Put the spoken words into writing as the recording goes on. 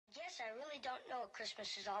I really don't know what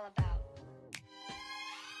Christmas is all about.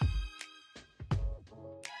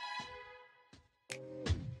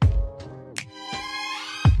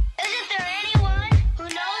 Isn't there anyone who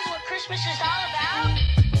knows what Christmas is all about?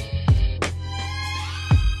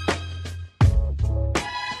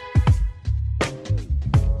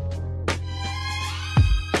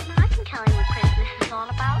 I can tell you what Christmas is all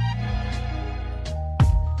about.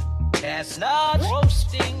 Chestnuts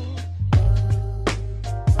roasting,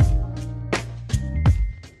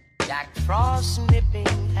 Jack Frost nipping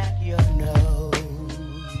at your nose.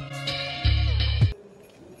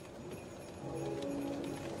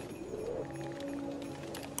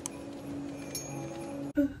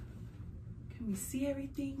 Can we see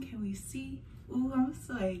everything? Can we see? Ooh, I'm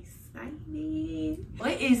so excited.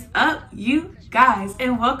 What is up, you guys?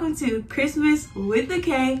 And welcome to Christmas with the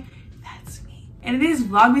K. That's me. And it is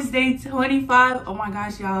Vlogmas Day 25. Oh my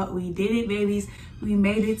gosh, y'all, we did it, babies. We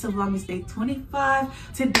made it to Vlogmas Day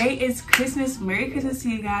 25. Today is Christmas. Merry Christmas to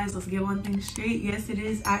you guys. Let's get one thing straight. Yes, it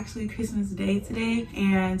is actually Christmas Day today.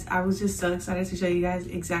 And I was just so excited to show you guys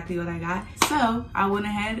exactly what I got. So I went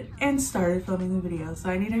ahead and started filming the video.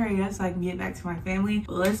 So I need to hurry up so I can get back to my family.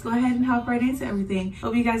 But let's go ahead and hop right into everything.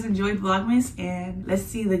 Hope you guys enjoyed Vlogmas and let's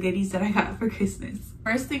see the goodies that I got for Christmas.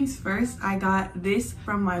 First things first, I got this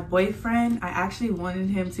from my boyfriend. I actually wanted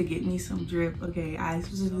him to get me some drip. Okay, I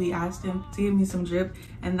specifically asked him to give me some drip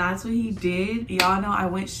and that's what he did. Y'all know I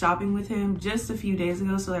went shopping with him just a few days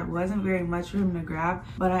ago, so there wasn't very much for him to grab,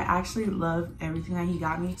 but I actually love everything that he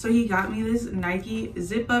got me. So he got me this Nike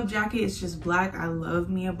zip up jacket. It's just black. I love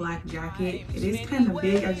me a black jacket. It is kind of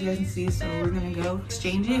big, as you guys can see, so we're gonna go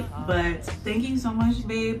exchange it. But thank you so much,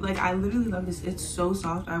 babe. Like, I literally love this. It's so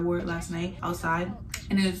soft. I wore it last night outside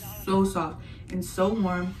and it is so soft and so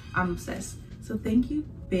warm. I'm obsessed. So thank you,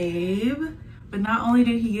 babe. But not only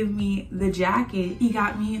did he give me the jacket, he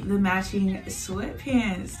got me the matching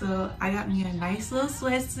sweatpants. So I got me a nice little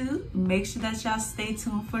sweatsuit. Make sure that y'all stay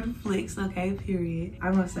tuned for the flicks, okay, period.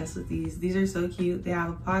 I'm obsessed with these. These are so cute. They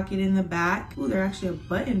have a pocket in the back. Ooh, they're actually a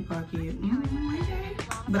button pocket. Okay.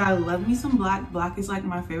 But I love me some black. Black is like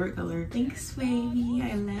my favorite color. Thanks, baby.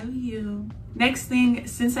 I love you. Next thing,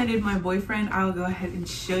 since I did my boyfriend, I will go ahead and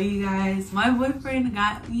show you guys. My boyfriend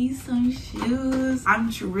got me some shoes.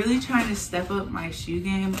 I'm really trying to step up my shoe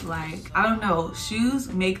game. Like, I don't know,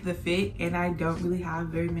 shoes make the fit and I don't really have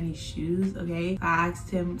very many shoes, okay? I asked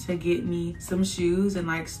him to get me some shoes and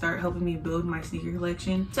like start helping me build my sneaker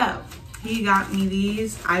collection. So he got me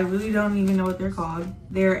these. I really don't even know what they're called.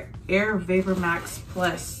 They're Air Vapor Max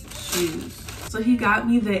Plus shoes. So he got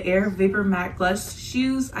me the Air Vapor Max Plus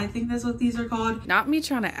shoes. I think that's what these are called. Not me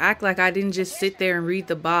trying to act like I didn't just sit there and read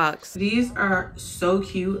the box. These are so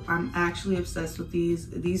cute. I'm actually obsessed with these.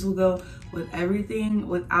 These will go with everything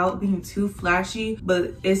without being too flashy,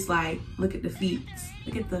 but it's like, look at the feet.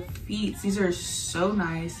 Look at the feet. These are so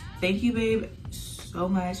nice. Thank you, babe, so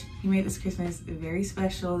much. You made this Christmas very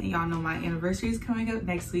special. Y'all know my anniversary is coming up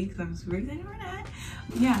next week, so I'm super excited for that.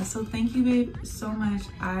 Yeah, so thank you, babe, so much.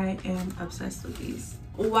 I am obsessed with these.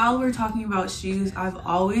 While we're talking about shoes, I've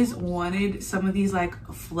always wanted some of these like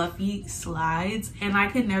fluffy slides and I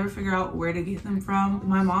could never figure out where to get them from.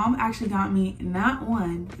 My mom actually got me not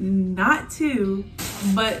one, not two,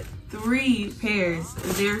 but 3 pairs.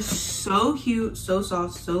 They're so cute, so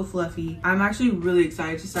soft, so fluffy. I'm actually really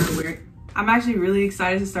excited to start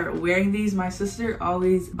wearing these. My sister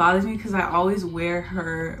always bothers me because I always wear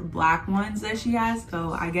her black ones that she has.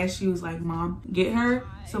 So I guess she was like, Mom, get her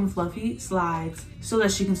some fluffy slides so that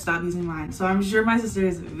she can stop using mine. So I'm sure my sister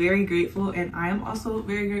is very grateful and I am also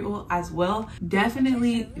very grateful as well.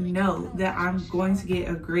 Definitely know that I'm going to get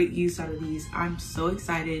a great use out of these. I'm so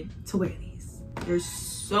excited to wear these. They're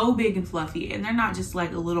so big and fluffy and they're not just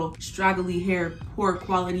like a little straggly hair, poor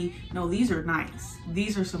quality. No, these are nice.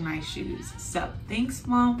 These are some nice shoes. So thanks,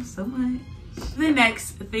 Mom, so much. The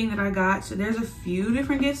next thing that I got, so there's a few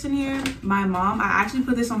different gifts in here. My mom, I actually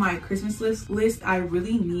put this on my Christmas list. I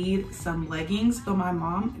really need some leggings, so my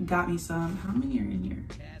mom got me some. How many are in here?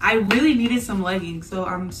 I really needed some leggings, so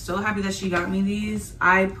I'm so happy that she got me these.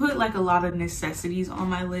 I put like a lot of necessities on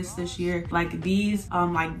my list this year, like these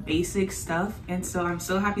like basic stuff, and so I'm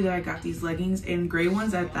so happy that I got these leggings, and gray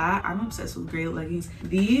ones at that. I'm obsessed with gray leggings.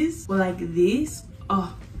 These were like these.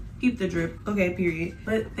 Oh, keep the drip, okay, period.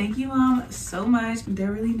 But thank you, Mom, so much.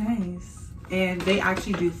 They're really nice and they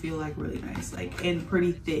actually do feel like really nice, like, and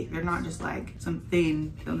pretty thick. They're not just like some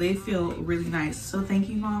thin, so they feel really nice. So thank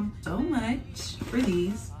you, Mom, so much for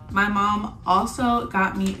these. My mom also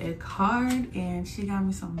got me a card and she got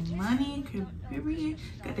me some money. Period.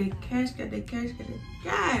 Got that cash, got that cash, got that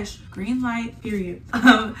cash. Green light, period.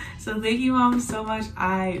 So thank you, Mom, so much.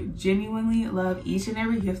 I genuinely love each and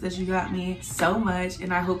every gift that you got me so much,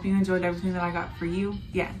 and I hope you enjoyed everything that I got for you.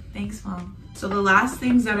 Yeah, thanks, Mom. So the last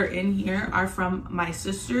things that are in here are from my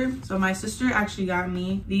sister. So my sister actually got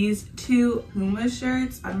me these 2 Puma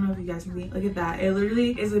shirts. I don't know if you guys can see. Look at that. It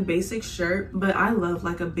literally is a basic shirt, but I love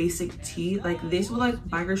like a basic tee like this with like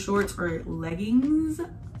biker shorts or leggings.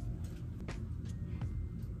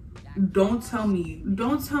 Don't tell me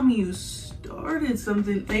you started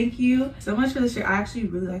something. Thank you so much for the shirt. I actually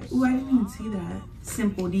really like it. Ooh, I didn't even see that.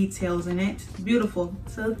 Simple details in it. Beautiful.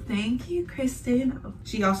 So thank you, Kristen.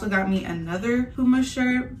 She also got me another Puma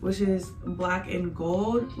shirt, which is black and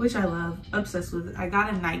gold, which I love. Obsessed with it. I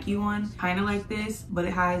got a Nike one, kind of like this, but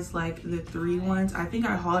it has like the 3 ones. I think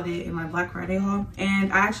I hauled it in my Black Friday haul,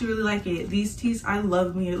 and I actually really like it. These tees, I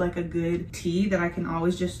love me like a good tee that I can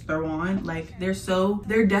always just throw on. Like they're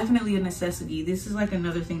definitely a necessity. This is like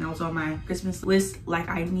another thing that was on my Christmas list. Like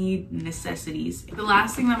I need necessities. The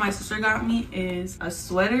last thing that my sister got me is a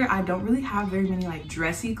sweater. I don't really have very many like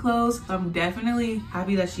dressy clothes, so I'm definitely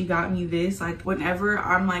happy that she got me this. Like whenever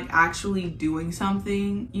I'm like actually doing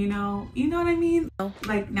something, you know what I mean?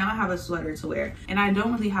 Like now I have a sweater to wear, and I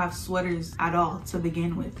don't really have sweaters at all to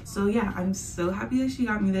begin with. So yeah, I'm so happy that she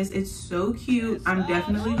got me this. It's so cute. I'm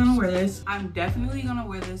definitely gonna wear this.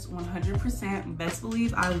 100%. Best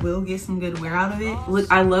believe I will get some good wear out of it.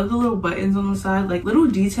 Look, I love the little buttons on the side. Like little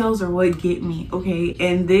details are what get me, okay?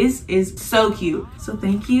 And this is so cute. So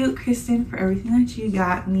thank you, Kristen, for everything that you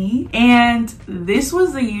got me. And this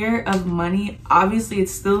was the year of money. Obviously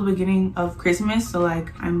it's still the beginning of Christmas, so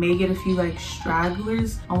like I may get a few like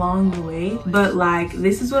stragglers along the way, but like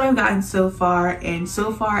this is what I've gotten so far, and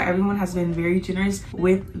so far everyone has been very generous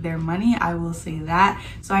with their money, I will say that.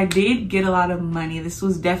 So I did get a lot of money. This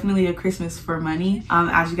was definitely a Christmas for money,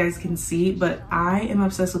 as you guys can see, but I am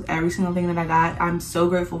obsessed with every single thing that I got. I'm so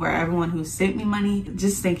grateful for everyone who sent me money.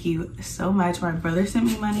 Just thank you so much. My brother sent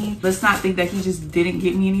me money. Let's not think that he just didn't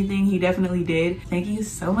get me anything. He definitely did. Thank you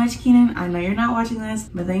so much, Keenan. I know you're not watching this,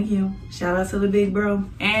 but thank you. Shout out to the big bro.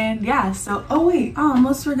 And yeah, so oh wait, I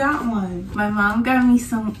almost forgot one. My mom got me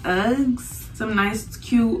some Uggs. Some nice,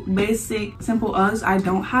 cute, basic, simple Uggs. I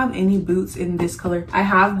don't have any boots in this color. I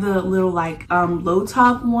have the little like low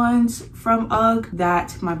top ones from UGG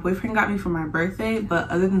that my boyfriend got me for my birthday, but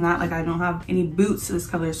other than that, like I don't have any boots this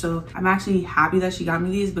color. So I'm actually happy that she got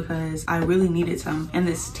me these because I really needed some. And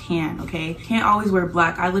this tan, okay? Can't always wear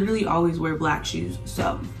black. I literally always wear black shoes.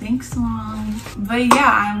 So thanks, Mom. But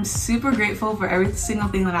yeah, I'm super grateful for every single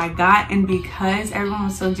thing that I got, and because everyone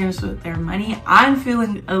was so generous with their money, I'm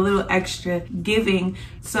feeling a little extra giving.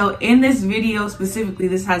 So in this video specifically,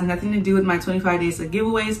 this has nothing to do with my 25 days of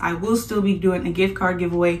giveaways. I will still be doing a gift card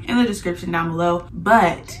giveaway in the description down below,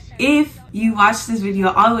 but if you watch this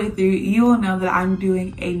video all the way through, you will know that I'm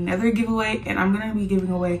doing another giveaway, and I'm going to be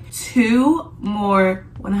giving away 2 more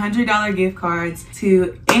 $100 gift cards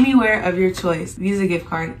to anywhere of your choice. Visa gift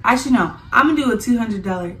card. Actually, no, I'm gonna do a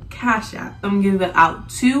 $200 Cash App. I'm gonna give out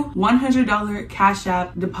 2 $100 Cash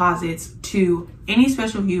App deposits to any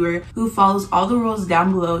special viewer who follows all the rules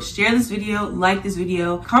down below. Share this video, like this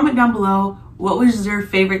video, comment down below what was your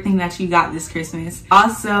favorite thing that you got this Christmas.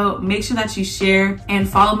 Also, make sure that you share and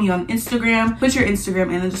follow me on Instagram. Put your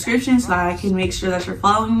Instagram in the description so that I can make sure that you're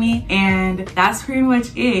following me. And that's pretty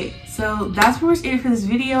much it. So that's pretty much it for this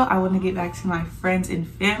video. I want to get back to my friends and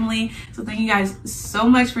family. So thank you guys so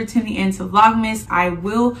much for tuning in to Vlogmas. I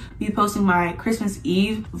will be posting my Christmas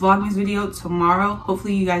Eve Vlogmas video tomorrow.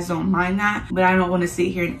 Hopefully you guys don't mind that, but I don't want to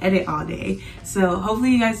sit here and edit all day. So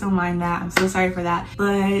hopefully you guys don't mind that. I'm so sorry for that.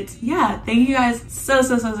 But yeah, thank you guys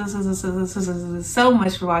so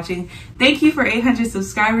much for watching. Thank you for 800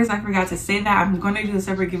 subscribers. I forgot to say that. I'm going to do a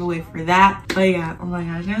separate giveaway for that. But yeah, oh my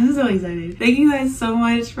gosh, I'm so excited. Thank you guys so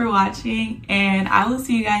much for watching, and I will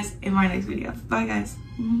see you guys in my next video. Bye guys.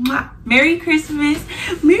 Mwah. Merry Christmas.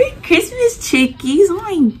 Merry Christmas, chickies. Oh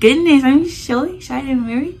my goodness, I'm so excited.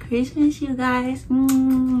 Merry Christmas, you guys.